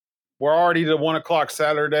we're already to 1 o'clock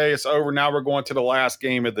Saturday. It's over. Now we're going to the last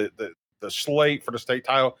game of the slate for the state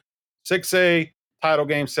title. 6A, Title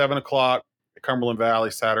game, 7 o'clock at Cumberland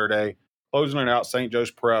Valley Saturday. Closing it out, St.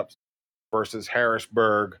 Joe's Prep versus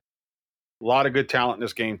Harrisburg. A lot of good talent in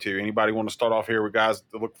this game, too. Anybody want to start off here with guys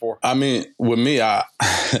to look for? I mean, with me, I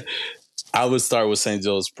would start with St.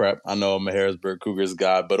 Joe's Prep. I know I'm a Harrisburg Cougars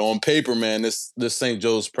guy, but on paper, man, this St.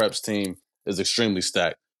 Joe's Prep's team is extremely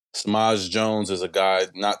stacked. Samaj Jones is a guy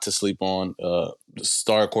not to sleep on,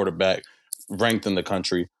 star quarterback, ranked in the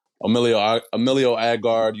country. Emilio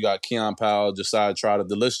Agard, you got Keon Powell, Josiah Trotter.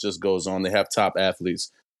 The list just goes on. They have top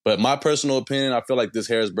athletes. But my personal opinion, I feel like this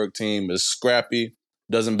Harrisburg team is scrappy,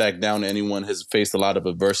 doesn't back down to anyone, has faced a lot of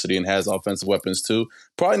adversity and has offensive weapons too.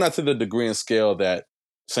 Probably not to the degree and scale that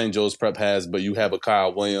St. Joe's Prep has, but you have a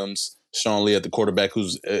Kyle Williams, Sean Lee at the quarterback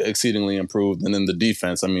who's exceedingly improved. And then the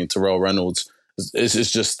defense, I mean, Terrell Reynolds,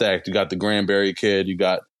 it's just stacked. You got the Granberry kid, you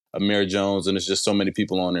got Amir Jones, and it's just so many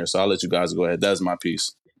people on there. So I'll let you guys go ahead. That's my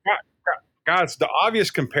piece. Guys, the obvious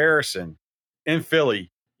comparison in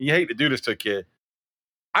Philly, you hate to do this to a kid.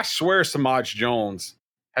 I swear Samaj Jones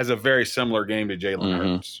has a very similar game to Jalen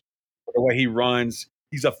Hurts. The way he runs,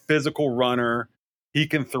 he's a physical runner. He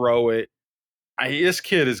can throw it. This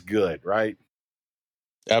kid is good, right?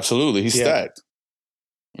 Absolutely. He's stacked.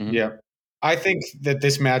 Mm-hmm. Yeah. I think that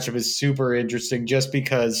this matchup is super interesting just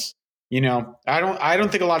because, I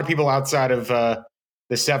don't think a lot of people outside of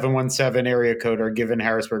the 717 area code are giving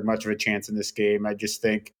Harrisburg much of a chance in this game. I just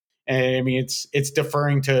think, it's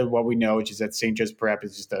deferring to what we know, which is that St. Joe's Prep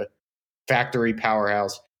is just a factory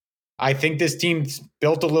powerhouse. I think this team's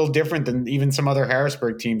built a little different than even some other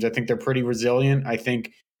Harrisburg teams. I think they're pretty resilient. I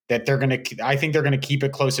think that they're going to keep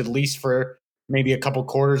it close at least for maybe a couple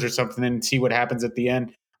quarters or something and see what happens at the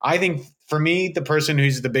end. I think for me, the person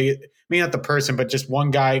who's the biggest, not the person, but just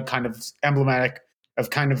one guy kind of emblematic of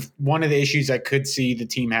kind of one of the issues I could see the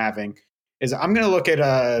team having is I'm going to look at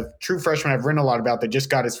a true freshman I've written a lot about that just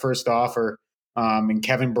got his first offer, and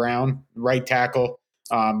Kevin Brown, right tackle.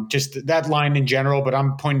 Just that line in general, but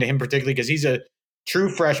I'm pointing to him particularly because he's a true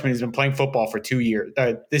freshman. He's been playing football for 2 years.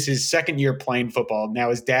 This is his second year playing football. Now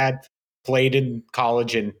his dad played in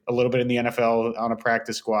college and a little bit in the NFL on a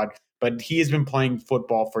practice squad, but he has been playing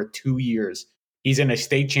football for 2 years. He's in a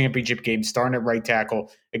state championship game starting at right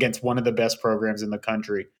tackle against one of the best programs in the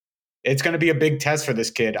country. It's going to be a big test for this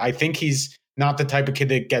kid. I think he's not the type of kid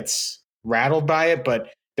that gets rattled by it, but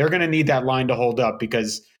they're going to need that line to hold up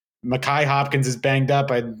because Mekhi Hopkins is banged up.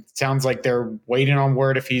 It sounds like they're waiting on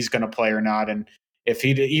word if he's going to play or not. And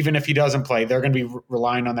even if he doesn't play, they're going to be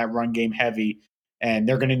relying on that run game heavy, and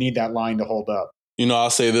they're going to need that line to hold up. I'll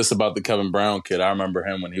say this about the Kevin Brown kid. I remember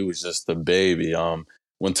him when he was just a baby.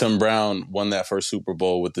 When Tim Brown won that first Super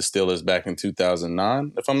Bowl with the Steelers back in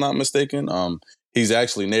 2009, if I'm not mistaken, he's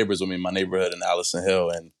actually neighbors with me in my neighborhood in Allison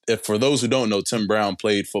Hill. And for those who don't know, Tim Brown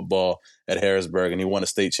played football at Harrisburg, and he won a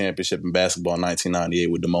state championship in basketball in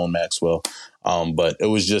 1998 with Damone Maxwell. But it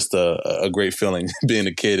was just a great feeling being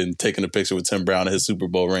a kid and taking a picture with Tim Brown and his Super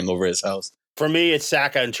Bowl ring over his house. For me, it's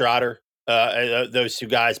Saka and Trotter, those two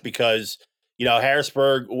guys, because,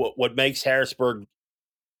 Harrisburg, what makes Harrisburg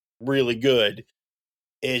really good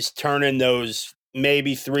is turning those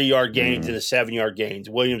maybe 3-yard gains into 7-yard gains.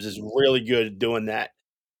 Williams is really good at doing that.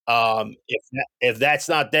 If that's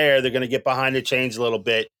not there, they're going to get behind the chains a little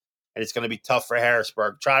bit, and it's going to be tough for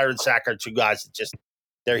Harrisburg. Trotter and Saka are two guys that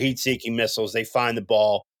they're heat-seeking missiles. They find the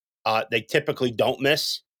ball. They typically don't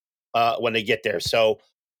miss when they get there. So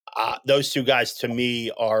those two guys, to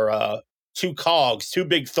me, are two cogs, two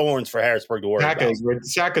big thorns for Harrisburg to worry about.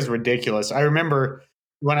 Saka's ridiculous. I remember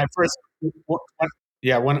when I first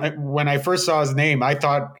when I first saw his name, I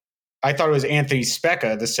thought it was Anthony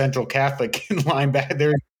Specca, the Central Catholic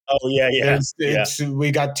linebacker. Oh yeah. We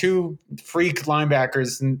got two freak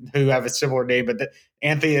linebackers who have a similar name, but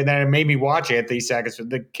Anthony, and then it made me watch Anthony Saka. So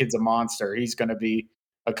the kid's a monster. He's going to be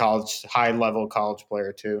a high level college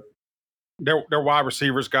player too. They're wide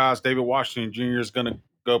receivers, guys. David Washington Jr. is going to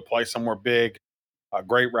go play somewhere big. A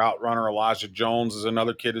great route runner. Elijah Jones is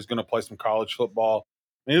another kid who's going to play some college football.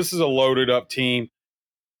 I mean, this is a loaded up team.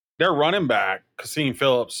 Their running back, Kasim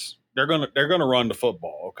Phillips, they're gonna run the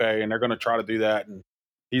football, okay, and they're gonna try to do that. And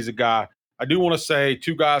he's a guy. I do want to say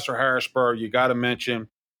two guys for Harrisburg. You got to mention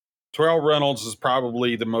Terrell Reynolds is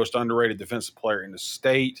probably the most underrated defensive player in the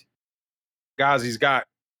state. Guys, he's got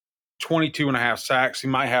 22 and a half sacks. He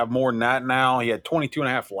might have more than that now. He had 22 and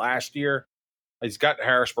a half last year. He's got the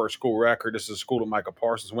Harrisburg school record. This is a school that Micah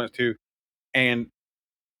Parsons went to, and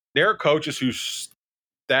there are coaches who stuff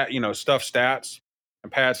stats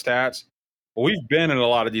and pad stats. But we've been in a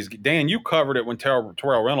lot of these. Dan, you covered it when Terrell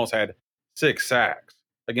Reynolds had 6 sacks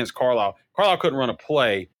against Carlisle. Carlisle couldn't run a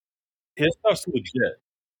play. His stuff's legit.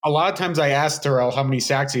 a lot of times I asked Terrell how many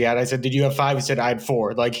sacks he had. I said, "Did you have 5?" He said, "I had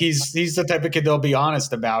 4." Like he's the type of kid that'll be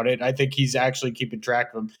honest about it. I think he's actually keeping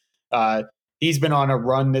track of him. He's been on a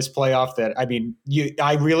run this playoff that, I mean,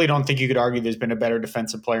 I really don't think you could argue there's been a better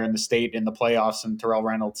defensive player in the state in the playoffs than Terrell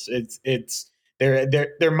Reynolds.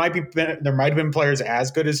 There might have been players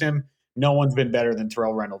as good as him. No one's been better than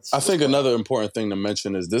Terrell Reynolds. I think another important thing to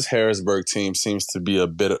mention is this Harrisburg team seems to be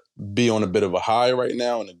on a bit of a high right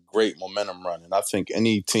now and a great momentum run. And I think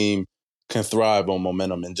any team can thrive on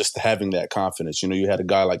momentum and just having that confidence. You know, you had a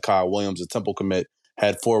guy like Kyle Williams, a Temple commit,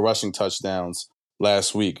 had 4 rushing touchdowns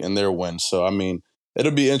last week in their win. So, I mean,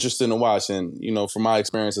 it'll be interesting to watch. And, you know, from my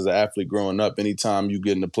experience as an athlete growing up, anytime you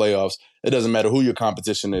get in the playoffs, it doesn't matter who your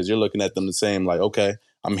competition is. You're looking at them the same, like, okay,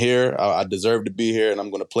 I'm here. I deserve to be here, and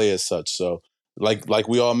I'm going to play as such. So, like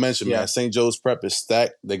we all mentioned, man, St. Joe's Prep is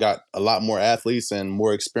stacked. They got a lot more athletes and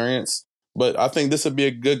more experience. But I think this would be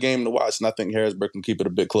a good game to watch, and I think Harrisburg can keep it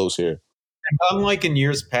a bit close here. And unlike in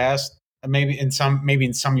years past, maybe in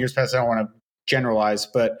some years past, I don't want to generalize,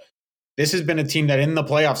 but this has been a team that in the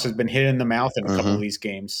playoffs has been hit in the mouth in a couple of these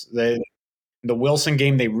games. The Wilson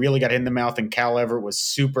game, they really got hit in the mouth, and Cal Everett was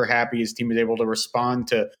super happy his team was able to respond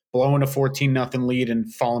to blowing a 14-0 lead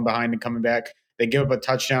and falling behind and coming back. They give up a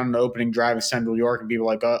touchdown in the opening drive of Central York, and people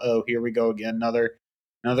are like, uh-oh, here we go again. Another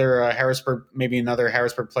Harrisburg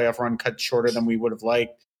playoff run cut shorter than we would have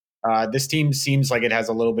liked. This team seems like it has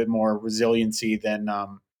a little bit more resiliency than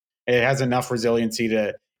it has enough resiliency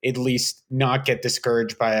to at least not get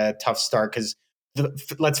discouraged by a tough start, because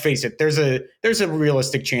let's face it, there's a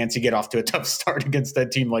realistic chance you get off to a tough start against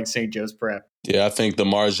that team like St. Joe's Prep. Yeah, I think the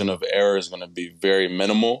margin of error is going to be very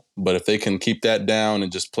minimal, but if they can keep that down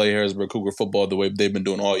and just play Harrisburg Cougar football the way they've been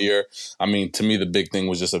doing all year, I mean, to me, the big thing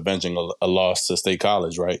was just avenging a loss to State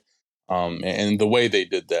College, right? And the way they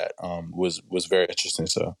did that was very interesting.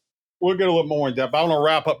 So we'll get a little more in depth. I want to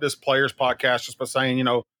wrap up this Players podcast just by saying, you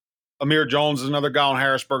know, Amir Jones is another guy on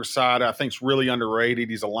Harrisburg's side I think is really underrated.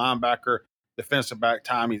 He's a linebacker, defensive back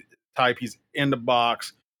type. He's in the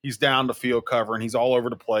box. He's down the field covering. He's all over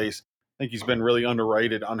the place. I think he's been really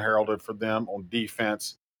underrated, unheralded for them on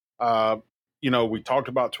defense. You know, we talked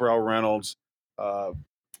about Terrell Reynolds.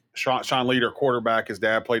 Sean Leader, quarterback, his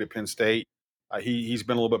dad played at Penn State. He's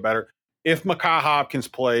been a little bit better. If Mekhi Hopkins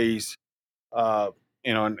plays, you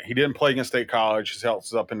know, and he didn't play against State College, his health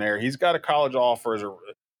is up in there. He's got a college offer.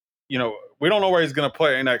 You know, we don't know where he's going to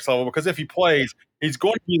play at next level, because if he plays, he's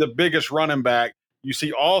going to be the biggest running back. You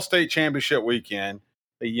see All-State Championship weekend,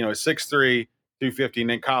 you know, 6'3", 250, and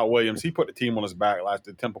then Kyle Williams, he put the team on his back last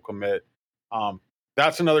year, Temple commit.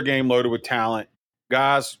 That's another game loaded with talent.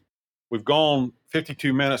 Guys, we've gone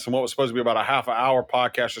 52 minutes from what was supposed to be about a half an hour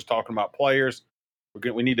podcast just talking about players.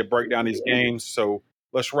 We need to break down these games, so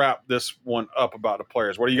let's wrap this one up about the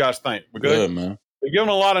players. What do you guys think? We're good? Good, man. We're giving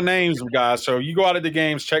a lot of names, guys, so you go out at the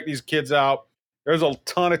games, check these kids out. There's a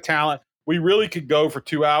ton of talent. We really could go for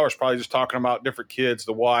 2 hours probably just talking about different kids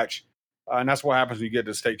to watch, and that's what happens when you get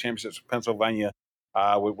to the state championships in Pennsylvania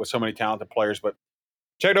with so many talented players. But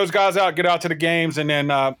check those guys out, get out to the games, and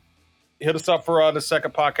then hit us up for the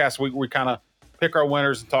second podcast. We kind of pick our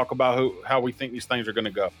winners and talk about how we think these things are going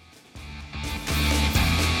to go.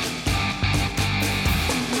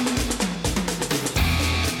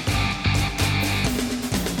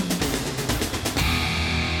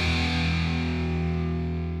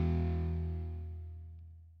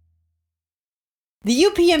 The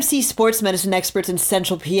UPMC sports medicine experts in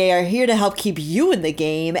Central PA are here to help keep you in the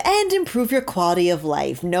game and improve your quality of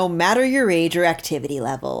life, no matter your age or activity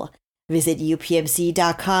level. Visit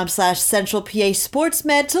upmc.com/Central PA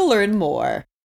SportsMed to learn more.